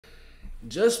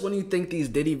Just when you think these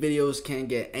Diddy videos can't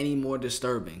get any more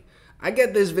disturbing, I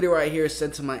get this video right here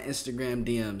sent to my Instagram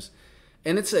DMs,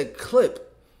 and it's a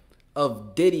clip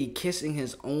of Diddy kissing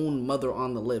his own mother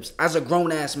on the lips as a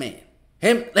grown-ass man.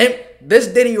 This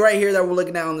Diddy right here that we're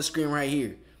looking at on the screen right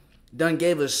here, done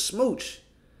gave a smooch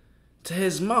to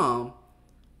his mom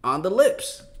on the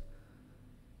lips.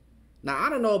 Now, I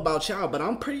don't know about y'all, but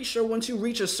I'm pretty sure once you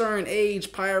reach a certain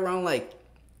age, probably around like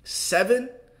 7,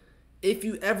 if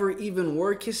you ever even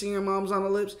were kissing your moms on the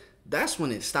lips, that's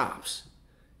when it stops.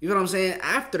 You know what I'm saying?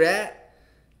 After that,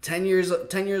 10 years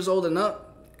old and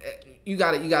up, you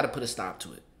gotta put a stop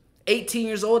to it. 18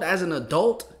 years old as an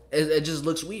adult, it just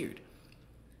looks weird.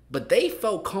 But they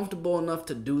felt comfortable enough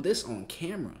to do this on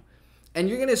camera. And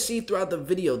you're gonna see throughout the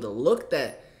video, the look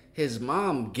that his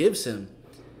mom gives him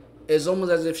is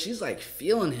almost as if she's like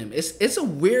feeling him. It's a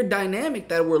weird dynamic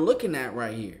that we're looking at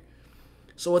right here.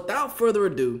 So without further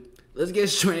ado, let's get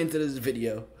straight into this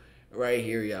video right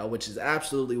here, y'all, which is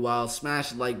absolutely wild. Smash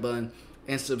the like button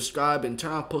and subscribe and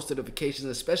turn on post notifications,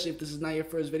 especially if this is not your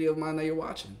first video of mine that you're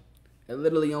watching. It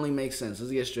literally only makes sense.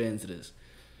 Let's get straight into this.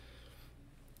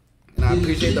 And I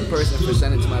appreciate the person for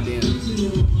sending it to my DM.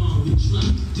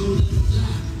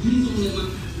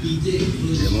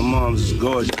 Yeah, my mom's is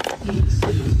gorgeous.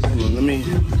 Let me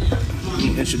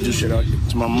introduce you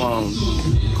to my mom,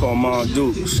 called Mom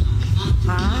Dukes.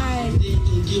 Hi.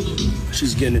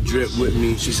 She's getting a drip with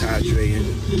me. She's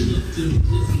hydrating.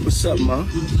 What's up, Mom?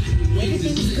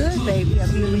 Everything's good, baby. I'm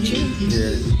here with you.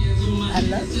 Yeah. I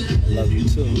love you. I love you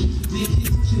too.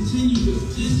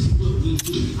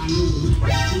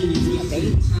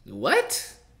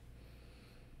 What?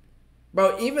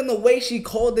 Bro, even the way she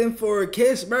called in for a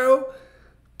kiss, bro.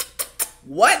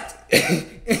 What?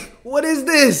 What is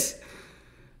this?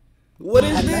 What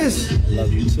is this? I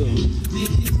love you too.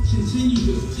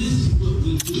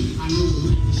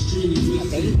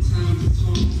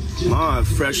 Mom,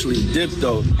 freshly dipped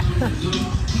though.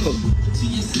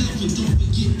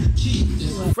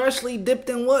 Freshly dipped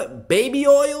in what? Baby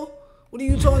oil? What are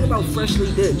you talking about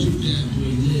freshly dipped?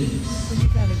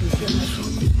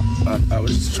 I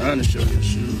was just trying to show you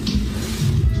shoes.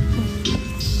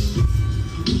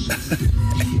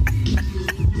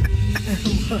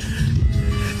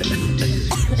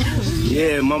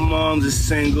 Yeah, my mom's is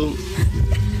single.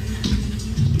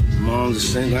 Mom's is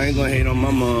single. I ain't gonna hate on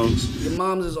my mom's. Your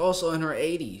mom's is also in her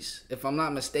 80s. If I'm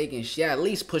not mistaken, she at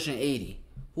least pushing 80.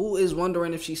 Who is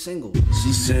wondering if she's single?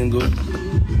 She's single.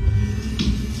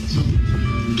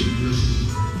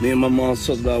 Me and my mom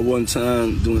talked about one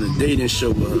time doing a dating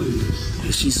show with her.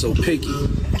 And she's so picky.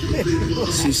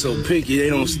 She's so picky, they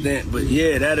don't stand. But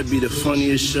yeah, that'd be the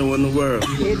funniest show in the world.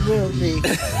 It will be,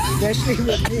 especially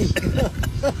with me.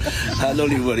 I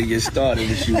don't even want to get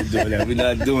started if she was doing that. We're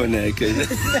not doing that.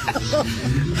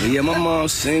 Cause yeah, my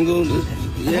mom's single.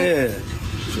 Yeah,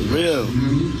 for real.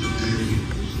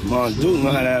 Mom Duke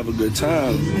know how to have a good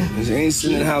time. She ain't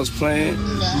sitting in the house playing.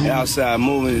 They outside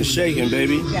moving and shaking,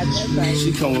 baby.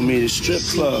 She come with me to strip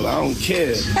club. I don't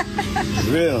care.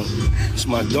 For real. It's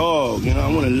my dog. You know, I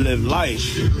want to live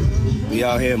life. We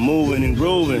out here moving and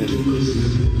grooving.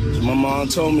 So my mom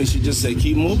told me, she just said,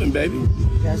 keep moving, baby.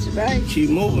 That's right. Keep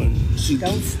moving.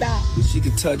 Don't stop. She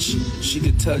could touch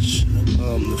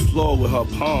the floor with her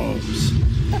palms.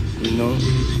 You know?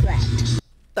 Right.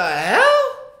 The hell?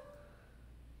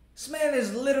 This man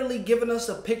is literally giving us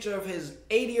a picture of his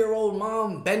 80-year-old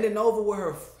mom bending over with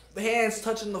her hands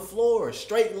touching the floor,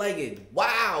 straight-legged.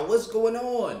 Wow, what's going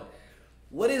on?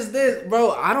 What is this?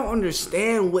 Bro, I don't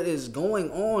understand what is going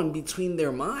on between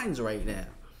their minds right now.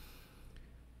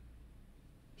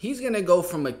 He's going to go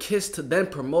from a kiss to then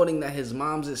promoting that his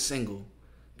mom's is single.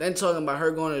 Then talking about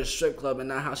her going to the strip club and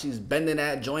not how she's bending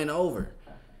that joint over.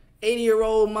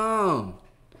 80-year-old mom.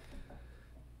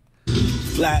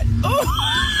 Flat. Oh!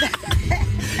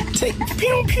 Take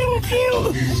pew pew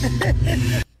pew.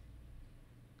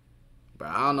 Bro,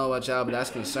 I don't know about y'all, but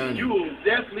that's concerning. You will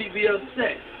definitely be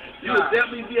upset. You will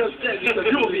definitely be upset because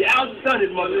you will be outstunned,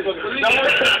 motherfucker. I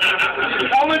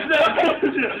was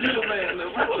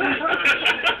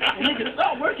nigga,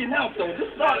 start working out though.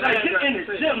 Just start like get in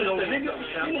the gym though, nigga.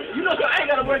 You know, so I ain't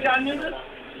gotta work out, nigga.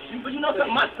 But you know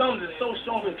something, my thumbs is so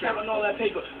strong from counting all that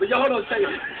paper. But yo, hold on, tell you.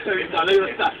 Now, let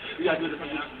me stop. We gotta do this.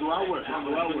 Do our work. Do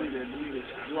our work.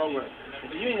 Do our work.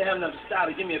 If you ain't have enough style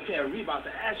to give me a pair of Reeboks, I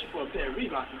asked you for a pair of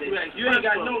Reeboks today. You ain't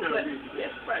got no class.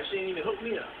 Yeah, fresh. She ain't even hooked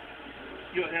me up.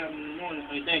 You don't have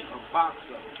anything a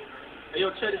boxer. Hey, yo,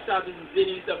 check this out. This is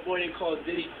Diddy. This is a boy they call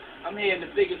Diddy. I'm here in the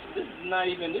biggest. This is not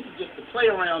even. This is just the play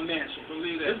around mansion.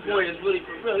 Believe that. This boy is really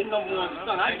for real. He's number one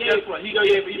stunner. I gave.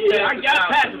 I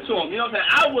got past it to him. You know what I'm saying?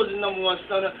 I was the number one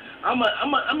stunner. I'm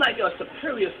like a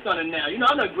superior stunner now. You know,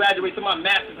 I'm gonna graduate to my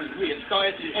master's degree at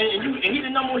stunning, and he's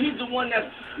the number one. He's the one that's.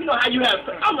 You know how you have.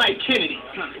 I'm like Kennedy.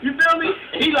 You feel me?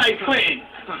 He like Clinton.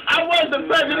 I was the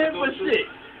president for shit.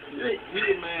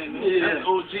 Yeah, man. That's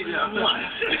OG.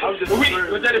 I was just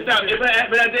but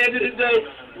at the end of the day,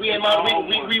 we in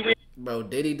my Bro,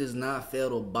 Diddy does not fail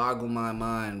to boggle my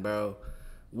mind, bro.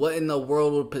 What in the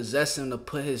world would possess him to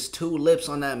put his 2 lips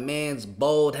on that man's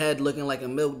bald head looking like a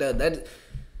milk dud?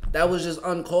 That was just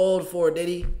uncalled for,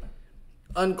 Diddy.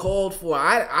 Uncalled for.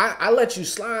 I let you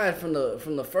slide from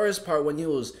the first part when you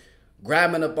was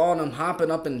grabbing up on him,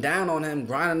 hopping up and down on him,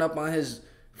 grinding up on his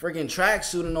freaking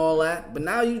tracksuit and all that. But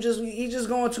now he just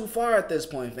going too far at this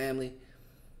point, family.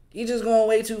 He just going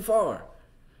way too far.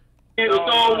 It's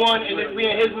all one, and if we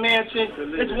in his mansion,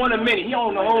 it's one a minute. He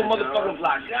own the whole motherfucking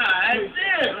block. God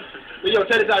damn. But yo,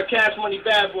 check this out, Cash Money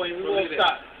Bad Boy. We won't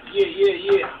stop. Yeah.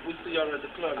 We see y'all at the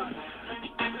club.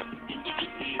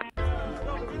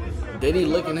 Diddy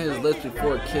licking his lips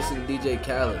before kissing DJ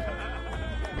Khaled.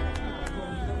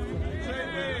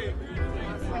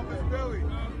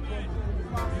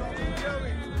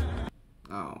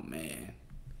 Oh man.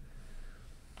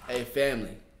 Hey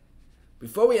family,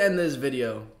 before we end this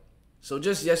video, so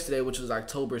just yesterday, which was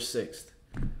October 6th,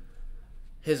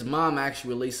 his mom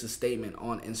actually released a statement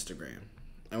on Instagram.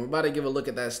 And we're about to give a look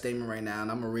at that statement right now,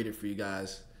 and I'm going to read it for you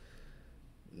guys.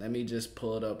 Let me just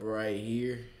pull it up right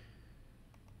here.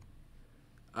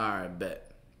 Alright,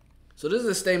 bet. So this is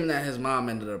a statement that his mom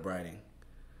ended up writing.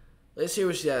 Let's hear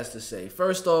what she has to say.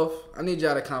 First off, I need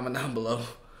y'all to comment down below.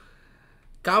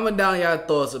 Comment down your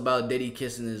thoughts about Diddy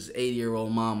kissing his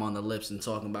 80-year-old mom on the lips and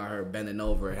talking about her bending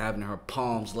over and having her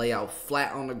palms lay out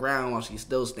flat on the ground while she's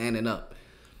still standing up.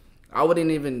 I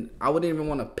wouldn't even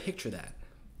want to picture that.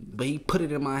 But he put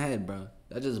it in my head, bro.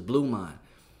 That just blew mine.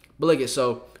 But look at,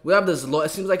 so we have this law. It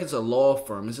seems like it's a law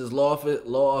firm. This is law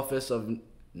office of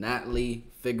Natalie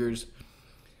Figures.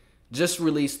 Just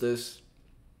released this.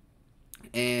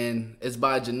 And it's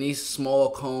by Janice Small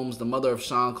Combs, the mother of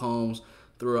Sean Combs,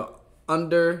 through a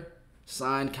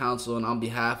undersigned counsel, and on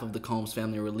behalf of the Combs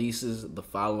family releases the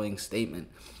following statement.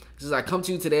 It says, I come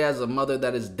to you today as a mother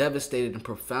that is devastated and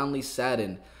profoundly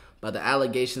saddened by the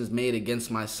allegations made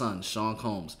against my son, Sean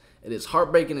Combs. It is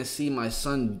heartbreaking to see my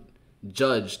son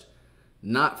judged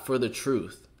not for the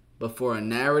truth, but for a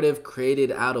narrative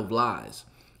created out of lies.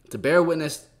 To bear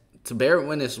witness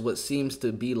what seems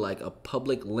to be like a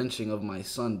public lynching of my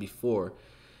son before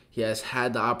he has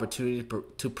had the opportunity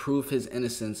to prove his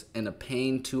innocence, and a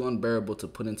pain too unbearable to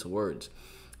put into words.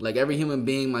 Like every human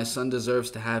being, my son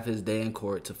deserves to have his day in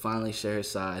court, to finally share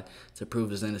his side, to prove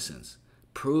his innocence.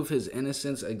 Prove his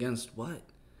innocence against what?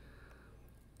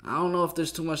 I don't know if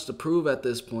there's too much to prove at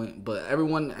this point, but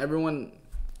everyone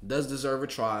does deserve a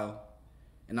trial,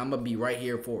 and I'm going to be right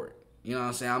here for it. You know what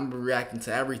I'm saying? I'm reacting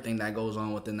to everything that goes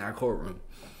on within that courtroom.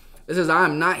 It says, I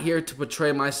am not here to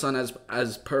portray my son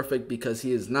as perfect, because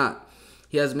he is not.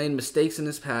 He has made mistakes in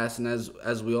his past, and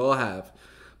as we all have.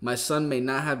 My son may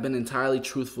not have been entirely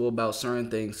truthful about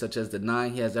certain things, such as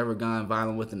denying he has ever gone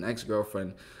violent with an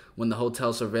ex-girlfriend when the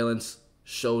hotel surveillance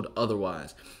showed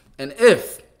otherwise. And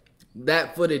if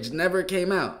that footage never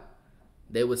came out,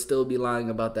 they would still be lying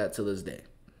about that to this day,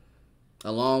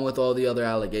 along with all the other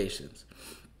allegations.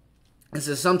 It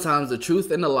says sometimes the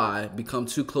truth and the lie become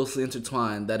too closely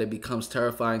intertwined that it becomes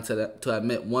terrifying to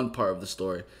admit one part of the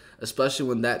story, especially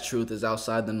when that truth is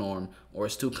outside the norm or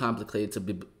is too complicated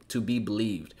to be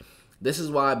believed. This is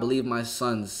why I believe my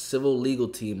son's civil legal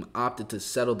team opted to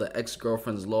settle the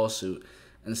ex-girlfriend's lawsuit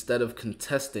instead of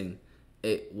contesting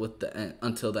it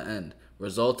until the end,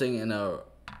 resulting in a,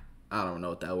 I don't know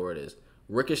what that word is,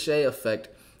 ricochet effect,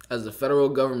 as the federal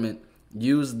government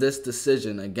used this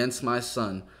decision against my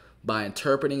son by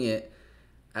interpreting it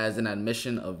as an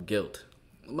admission of guilt.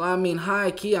 Well, I mean, high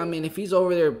key, if he's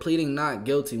over there pleading not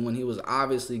guilty when he was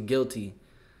obviously guilty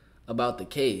about the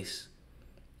case,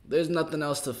 there's nothing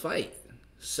else to fight.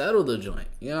 Settle the joint.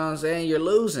 You know what I'm saying? You're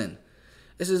losing.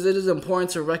 It says it is important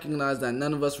to recognize that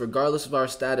none of us, regardless of our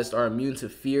status, are immune to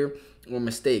fear or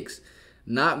mistakes.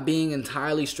 Not being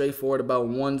entirely straightforward about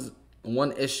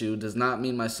one issue does not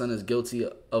mean my son is guilty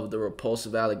of the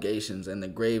repulsive allegations and the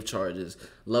grave charges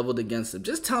leveled against him.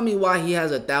 Just tell me why he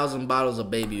has 1,000 bottles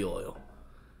of baby oil.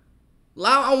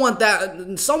 I want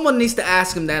that. Someone needs to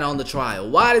ask him that on the trial.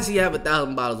 Why does he have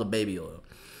 1,000 bottles of baby oil?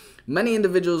 Many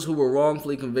individuals who were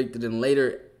wrongfully convicted and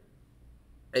later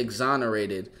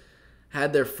exonerated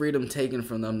had their freedom taken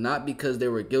from them, not because they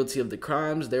were guilty of the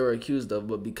crimes they were accused of,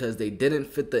 but because they didn't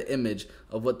fit the image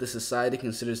of what the society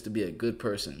considers to be a good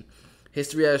person.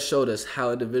 History has showed us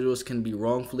how individuals can be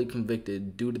wrongfully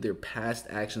convicted due to their past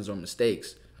actions or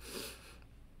mistakes.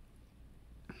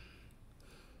 It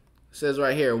says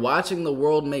right here, watching the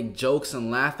world make jokes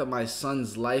and laugh at my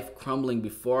son's life crumbling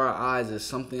before our eyes is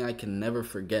something I can never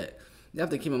forget. You have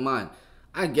to keep in mind,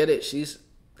 I get it, she's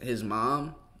his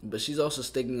mom, but she's also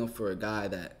sticking up for a guy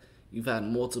that you've had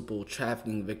multiple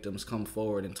trafficking victims come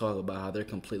forward and talk about how they're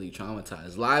completely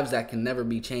traumatized. Lives that can never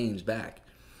be changed back.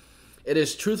 It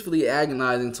is truthfully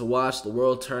agonizing to watch the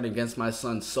world turn against my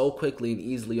son so quickly and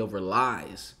easily over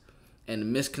lies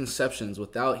and misconceptions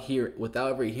without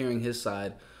ever hearing his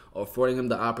side or affording him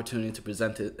the opportunity to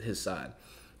present his side.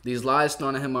 These lies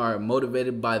thrown at him are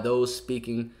motivated by those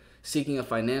seeking a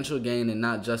financial gain and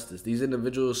not justice. These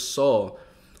individuals saw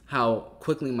how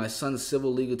quickly my son's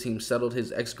civil legal team settled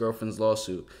his ex-girlfriend's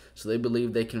lawsuit, so they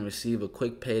believe they can receive a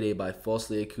quick payday by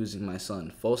falsely accusing my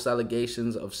son. False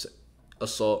allegations of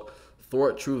assault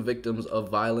thwart true victims of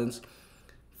violence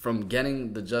from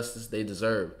getting the justice they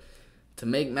deserve. To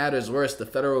make matters worse, the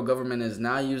federal government is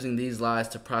now using these lies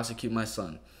to prosecute my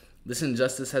son. This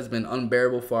injustice has been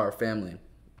unbearable for our family.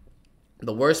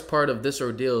 The worst part of this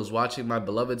ordeal is watching my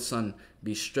beloved son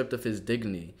be stripped of his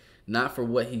dignity, not for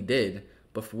what he did,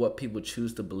 but for what people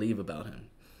choose to believe about him.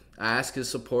 I ask his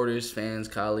supporters, fans,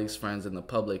 colleagues, friends, and the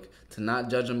public to not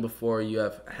judge him before you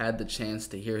have had the chance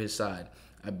to hear his side.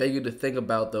 I beg you to think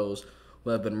about those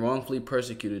who have been wrongfully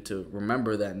persecuted, to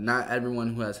remember that not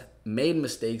everyone who has made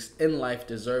mistakes in life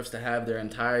deserves to have their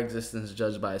entire existence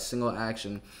judged by a single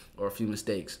action or a few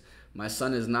mistakes. My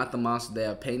son is not the monster they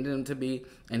have painted him to be,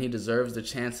 and he deserves the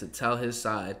chance to tell his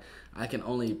side. I can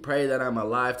only pray that I'm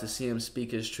alive to see him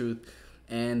speak his truth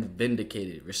and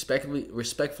vindicated.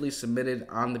 Respectfully submitted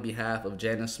on the behalf of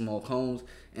Janice Small Combs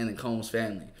and the Combs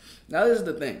family. Now, this is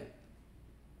the thing.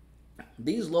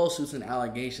 These lawsuits and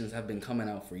allegations have been coming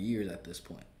out for years at this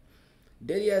point.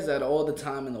 Diddy has had all the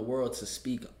time in the world to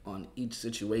speak on each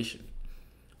situation.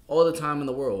 All the time in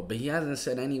the world, but he hasn't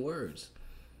said any words.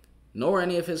 Nor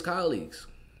any of his colleagues.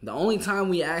 The only time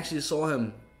we actually saw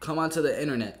him come onto the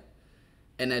internet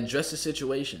and address the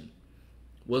situation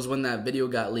was when that video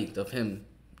got leaked of him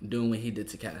doing what he did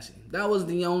to Cassie. That was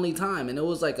the only time, and it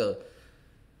was like an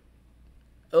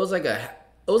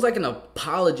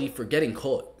apology for getting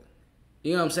caught.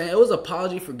 You know what I'm saying? It was an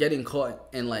apology for getting caught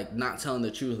and like not telling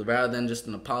the truth, rather than just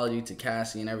an apology to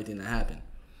Cassie and everything that happened.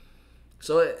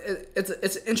 So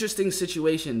it's an interesting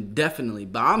situation, definitely.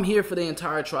 But I'm here for the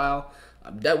entire trial.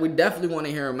 We definitely want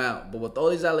to hear him out. But with all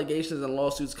these allegations and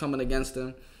lawsuits coming against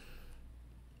him,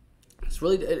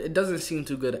 it doesn't seem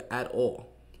too good at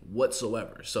all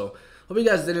whatsoever. So hope you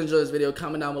guys did enjoy this video.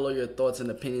 Comment down below your thoughts and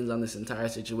opinions on this entire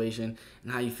situation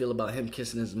and how you feel about him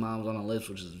kissing his mom's on the lips,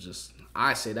 which is just,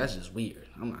 I say that's just weird.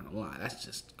 I'm not gonna lie, that's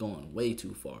just going way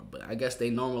too far. But I guess they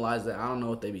normalized that. I don't know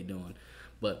what they be doing.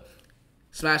 But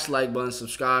smash the like button,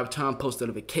 subscribe, turn on post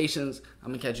notifications. I'm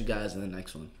gonna catch you guys in the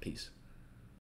next one. Peace.